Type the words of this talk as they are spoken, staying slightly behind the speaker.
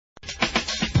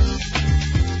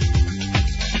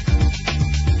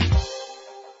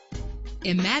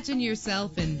Imagine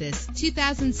yourself in this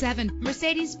 2007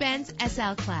 Mercedes-Benz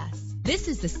SL Class. This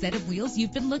is the set of wheels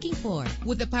you've been looking for,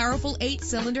 with a powerful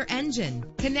 8-cylinder engine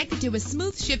connected to a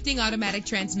smooth shifting automatic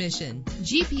transmission.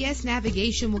 GPS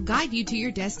navigation will guide you to your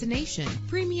destination.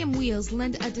 Premium wheels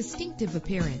lend a distinctive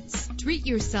appearance. Treat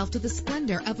yourself to the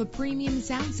splendor of a premium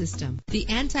sound system. The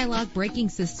anti-lock braking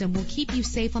system will keep you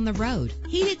safe on the road.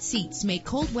 Heated seats make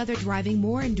cold weather driving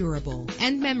more endurable,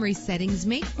 and memory settings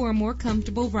make for a more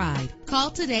comfortable ride. Call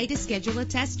today to schedule a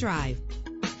test drive.